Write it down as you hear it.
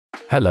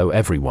Hello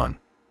everyone.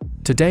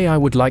 Today I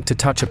would like to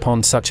touch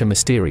upon such a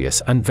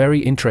mysterious and very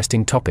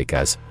interesting topic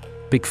as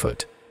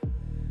Bigfoot.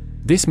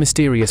 This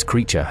mysterious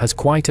creature has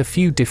quite a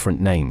few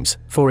different names,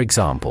 for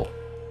example,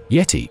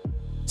 Yeti,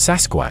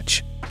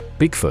 Sasquatch,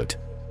 Bigfoot,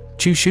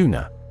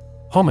 Chushuna,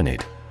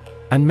 hominid,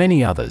 and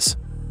many others.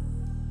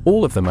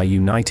 All of them are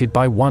united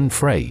by one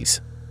phrase,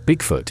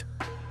 Bigfoot.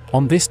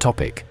 On this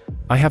topic,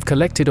 I have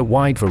collected a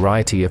wide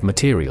variety of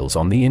materials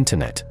on the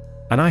internet,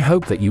 and I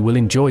hope that you will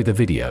enjoy the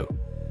video.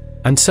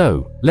 And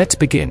so, let's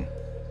begin.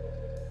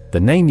 The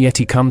name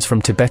Yeti comes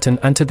from Tibetan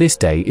and to this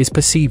day is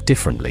perceived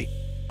differently.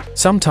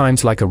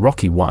 Sometimes like a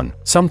rocky one,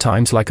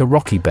 sometimes like a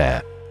rocky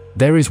bear.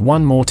 There is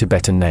one more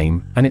Tibetan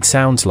name, and it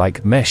sounds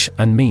like mesh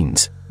and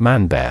means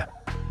man-bear.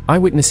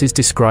 Eyewitnesses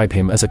describe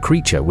him as a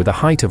creature with a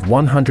height of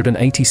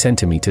 180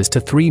 centimeters to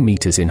 3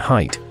 meters in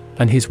height,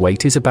 and his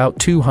weight is about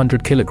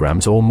 200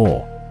 kilograms or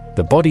more.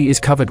 The body is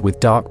covered with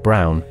dark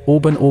brown,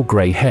 auburn or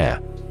gray hair.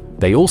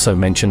 They also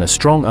mention a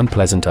strong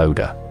unpleasant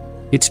odor.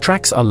 Its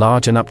tracks are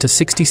large and up to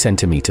 60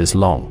 centimeters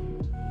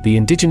long. The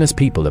indigenous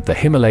people of the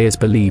Himalayas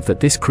believe that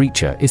this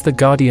creature is the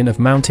guardian of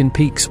mountain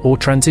peaks or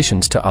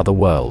transitions to other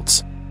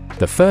worlds.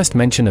 The first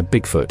mention of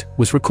Bigfoot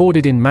was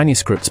recorded in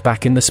manuscripts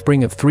back in the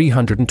spring of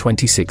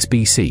 326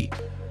 BC.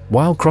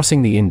 While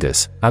crossing the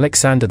Indus,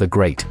 Alexander the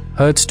Great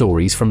heard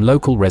stories from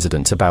local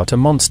residents about a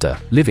monster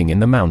living in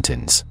the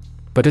mountains.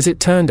 But as it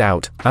turned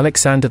out,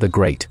 Alexander the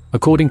Great,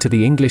 according to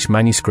the English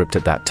manuscript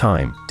at that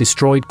time,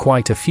 destroyed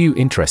quite a few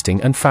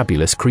interesting and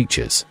fabulous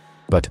creatures.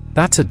 But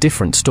that's a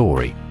different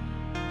story.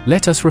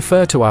 Let us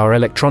refer to our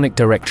electronic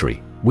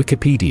directory,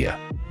 Wikipedia.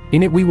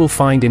 In it we will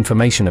find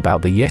information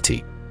about the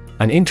Yeti.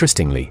 And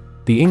interestingly,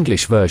 the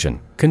English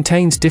version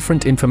contains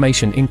different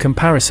information in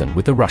comparison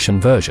with the Russian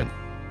version.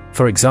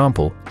 For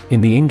example, in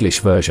the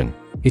English version,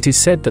 it is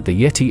said that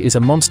the Yeti is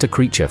a monster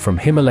creature from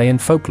Himalayan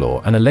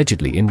folklore and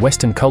allegedly in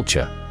Western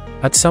culture.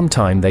 At some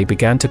time they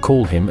began to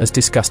call him as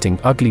disgusting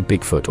ugly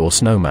Bigfoot or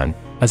snowman,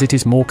 as it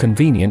is more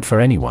convenient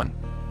for anyone.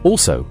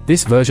 Also,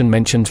 this version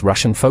mentions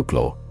Russian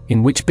folklore,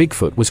 in which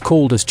Bigfoot was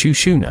called as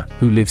Chushuna,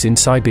 who lives in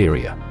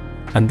Siberia.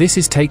 And this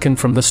is taken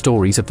from the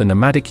stories of the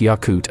nomadic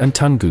Yakut and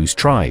Tungus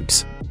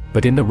tribes.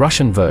 But in the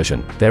Russian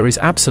version, there is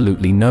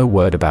absolutely no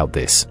word about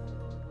this.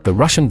 The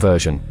Russian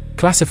version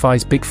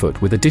classifies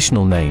Bigfoot with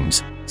additional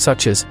names,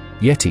 such as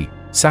Yeti,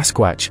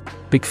 Sasquatch,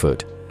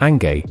 Bigfoot,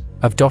 Angay,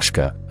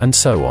 Avdoshka, and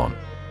so on.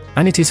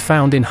 And it is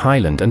found in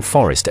highland and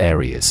forest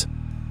areas.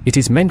 It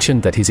is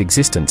mentioned that his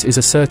existence is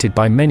asserted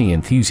by many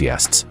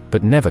enthusiasts,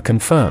 but never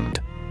confirmed.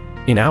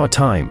 In our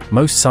time,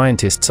 most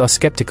scientists are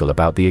skeptical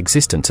about the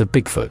existence of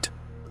Bigfoot.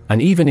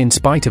 And even in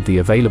spite of the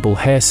available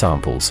hair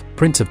samples,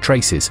 prints of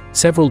traces,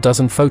 several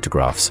dozen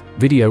photographs,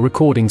 video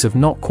recordings of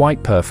not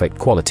quite perfect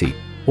quality,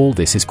 all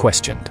this is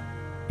questioned.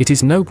 It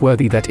is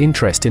noteworthy that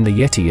interest in the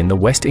Yeti in the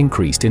West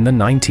increased in the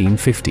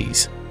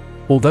 1950s.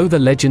 Although the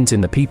legends in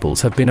the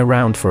peoples have been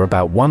around for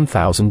about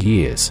 1,000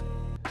 years.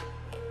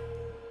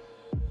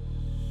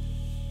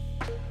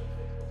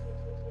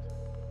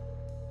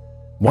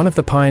 One of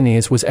the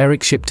pioneers was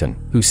Eric Shipton,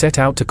 who set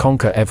out to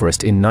conquer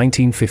Everest in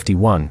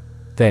 1951.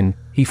 Then,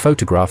 he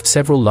photographed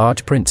several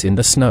large prints in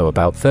the snow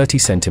about 30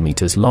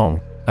 centimeters long,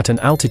 at an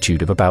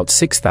altitude of about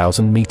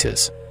 6,000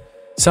 meters.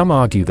 Some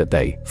argue that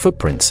they,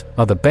 footprints,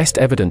 are the best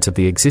evidence of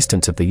the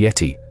existence of the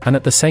Yeti, and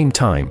at the same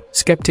time,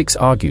 skeptics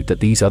argued that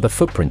these are the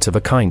footprints of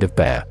a kind of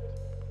bear.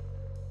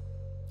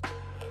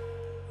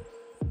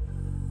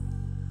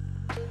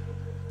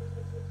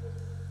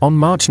 On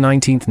March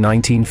 19,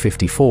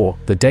 1954,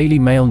 the Daily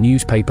Mail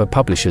newspaper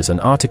publishes an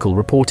article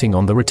reporting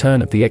on the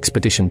return of the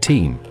expedition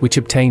team, which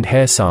obtained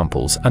hair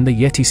samples and the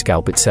Yeti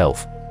scalp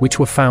itself, which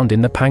were found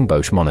in the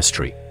Pangboche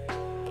monastery.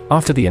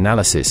 After the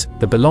analysis,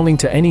 the belonging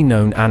to any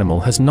known animal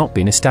has not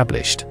been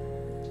established.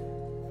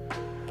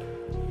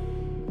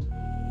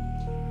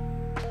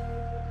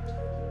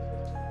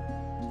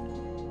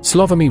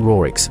 Sławomir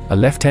Roryks, a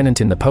lieutenant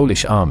in the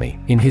Polish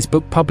army, in his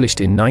book published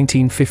in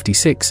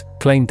 1956,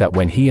 claimed that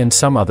when he and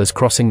some others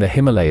crossing the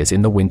Himalayas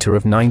in the winter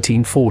of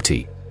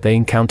 1940, they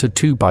encountered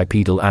two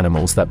bipedal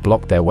animals that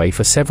blocked their way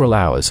for several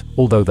hours,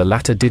 although the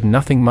latter did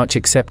nothing much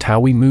except how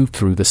we moved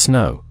through the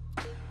snow.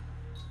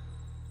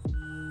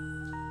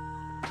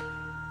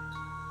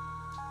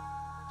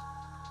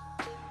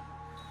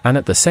 And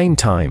at the same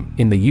time,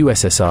 in the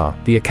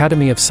USSR, the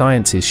Academy of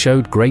Sciences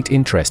showed great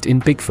interest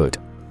in Bigfoot,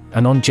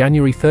 and on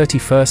January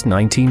 31,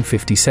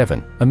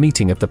 1957, a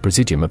meeting of the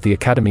Presidium of the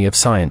Academy of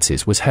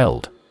Sciences was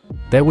held.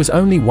 There was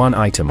only one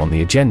item on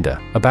the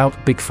agenda, about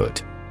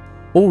Bigfoot.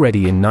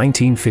 Already in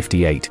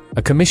 1958,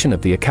 a commission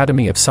of the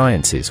Academy of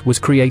Sciences was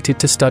created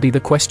to study the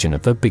question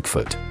of the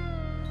Bigfoot.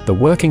 The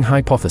working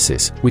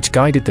hypothesis, which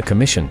guided the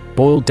commission,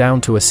 boiled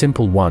down to a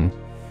simple one: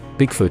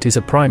 Bigfoot is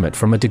a primate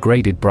from a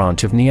degraded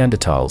branch of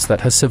Neanderthals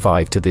that has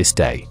survived to this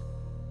day.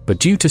 But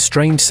due to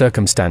strange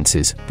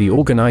circumstances, the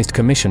organized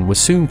commission was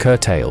soon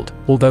curtailed,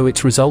 although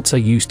its results are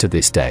used to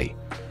this day.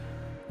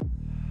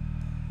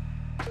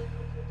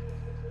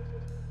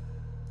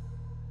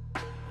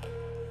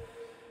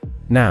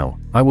 Now,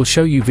 I will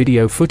show you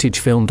video footage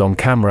filmed on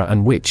camera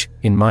and which,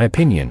 in my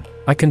opinion,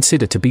 I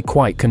consider to be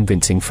quite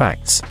convincing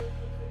facts.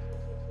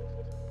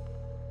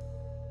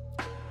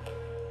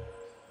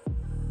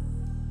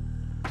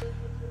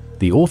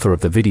 The author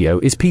of the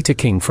video is Peter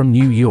King from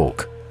New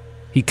York.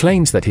 He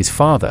claims that his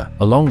father,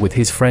 along with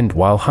his friend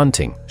while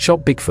hunting,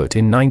 shot Bigfoot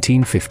in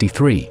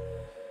 1953.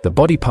 The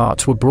body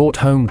parts were brought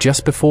home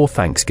just before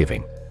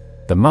Thanksgiving.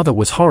 The mother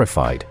was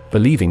horrified,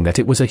 believing that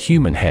it was a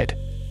human head.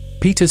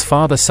 Peter's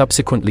father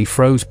subsequently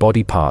froze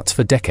body parts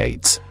for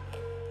decades.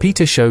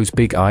 Peter shows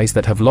big eyes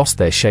that have lost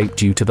their shape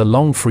due to the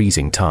long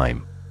freezing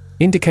time.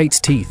 Indicates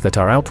teeth that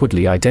are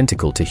outwardly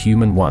identical to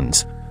human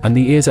ones, and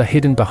the ears are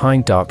hidden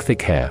behind dark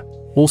thick hair.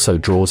 Also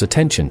draws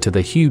attention to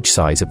the huge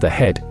size of the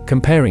head,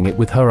 comparing it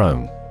with her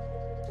own.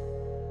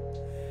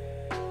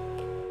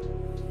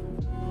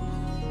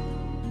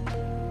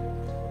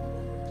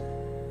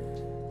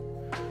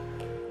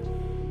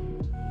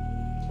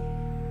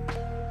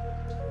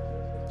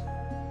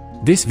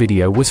 This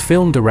video was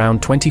filmed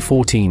around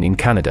 2014 in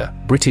Canada,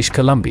 British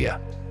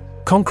Columbia.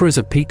 Conquerors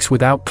of peaks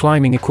without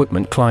climbing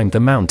equipment climbed the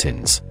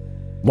mountains.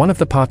 One of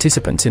the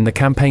participants in the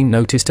campaign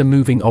noticed a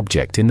moving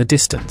object in the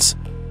distance.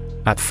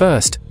 At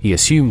first, he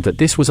assumed that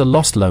this was a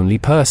lost lonely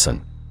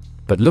person.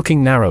 But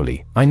looking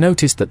narrowly, I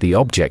noticed that the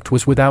object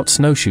was without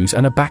snowshoes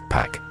and a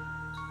backpack.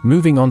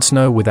 Moving on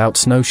snow without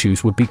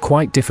snowshoes would be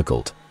quite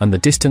difficult, and the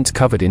distance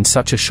covered in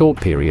such a short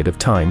period of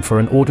time for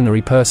an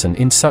ordinary person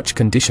in such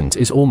conditions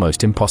is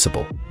almost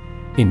impossible.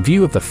 In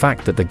view of the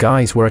fact that the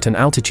guys were at an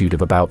altitude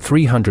of about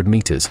 300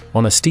 meters,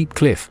 on a steep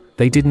cliff,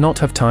 they did not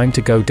have time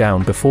to go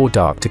down before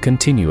dark to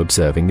continue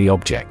observing the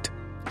object.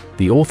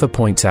 The author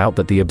points out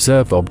that the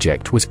observed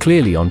object was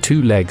clearly on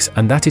two legs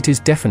and that it is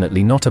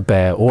definitely not a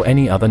bear or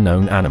any other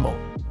known animal.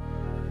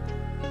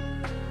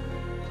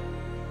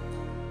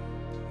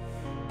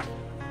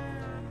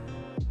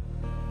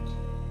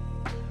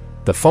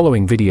 The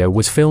following video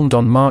was filmed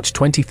on March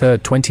 23,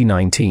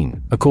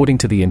 2019. According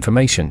to the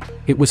information,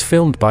 it was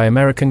filmed by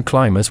American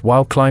climbers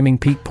while climbing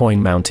Peak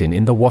Point Mountain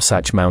in the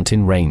Wasatch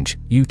Mountain Range,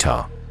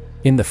 Utah.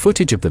 In the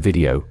footage of the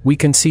video, we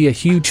can see a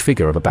huge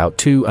figure of about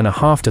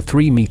 2.5 to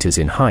 3 meters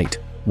in height,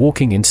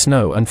 walking in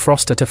snow and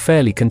frost at a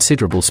fairly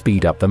considerable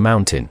speed up the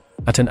mountain,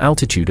 at an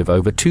altitude of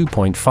over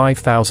 2.5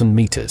 thousand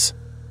meters.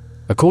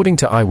 According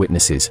to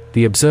eyewitnesses,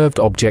 the observed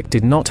object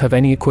did not have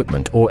any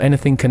equipment or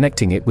anything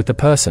connecting it with the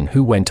person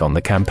who went on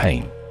the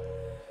campaign.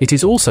 It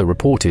is also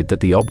reported that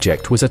the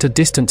object was at a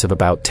distance of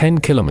about 10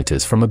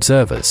 kilometers from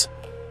observers.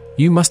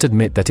 You must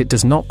admit that it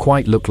does not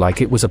quite look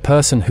like it was a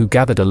person who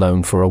gathered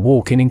alone for a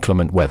walk in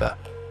inclement weather.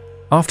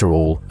 After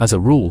all, as a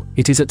rule,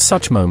 it is at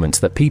such moments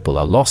that people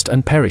are lost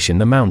and perish in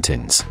the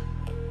mountains.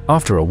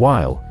 After a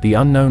while, the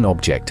unknown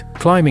object,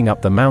 climbing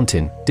up the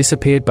mountain,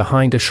 disappeared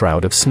behind a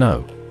shroud of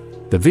snow.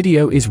 The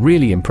video is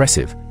really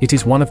impressive. It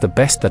is one of the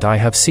best that I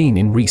have seen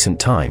in recent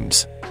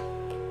times.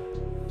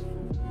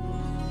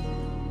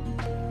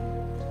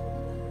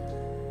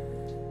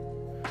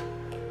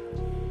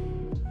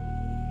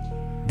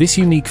 This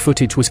unique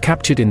footage was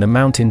captured in the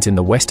mountains in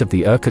the west of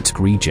the Irkutsk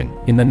region,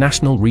 in the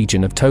national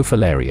region of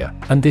Tofel area,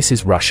 and this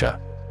is Russia.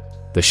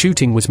 The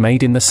shooting was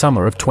made in the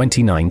summer of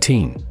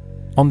 2019.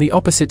 On the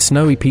opposite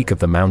snowy peak of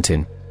the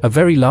mountain, a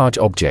very large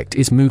object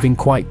is moving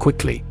quite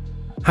quickly.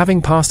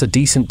 Having passed a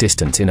decent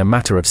distance in a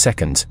matter of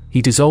seconds,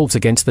 he dissolves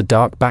against the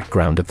dark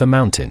background of the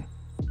mountain.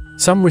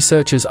 Some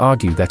researchers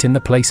argue that in the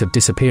place of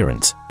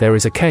disappearance, there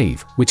is a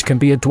cave, which can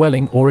be a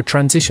dwelling or a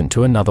transition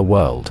to another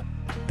world.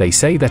 They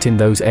say that in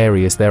those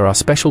areas there are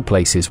special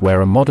places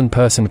where a modern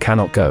person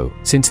cannot go,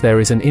 since there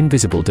is an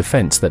invisible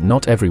defense that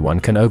not everyone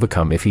can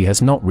overcome if he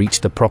has not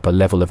reached the proper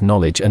level of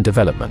knowledge and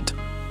development.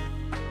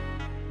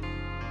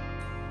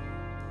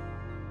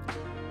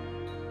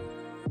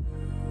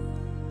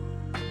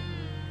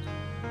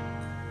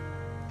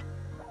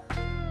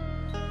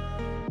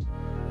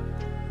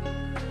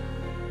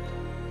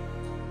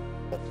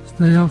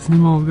 Стоял,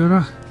 снимал в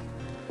горах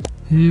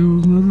и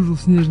обнаружил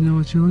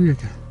снежного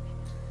человека.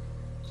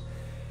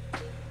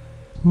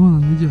 Вон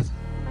он идет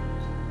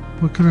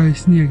по краю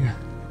снега.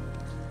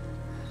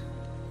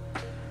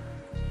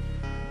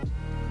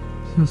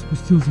 Все,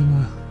 спустился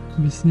на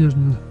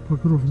бесснежный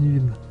покров, не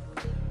видно.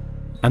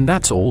 And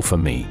that's all for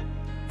me.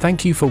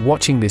 Thank you for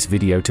watching this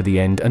video to the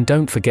end and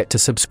don't forget to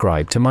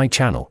subscribe to my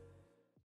channel.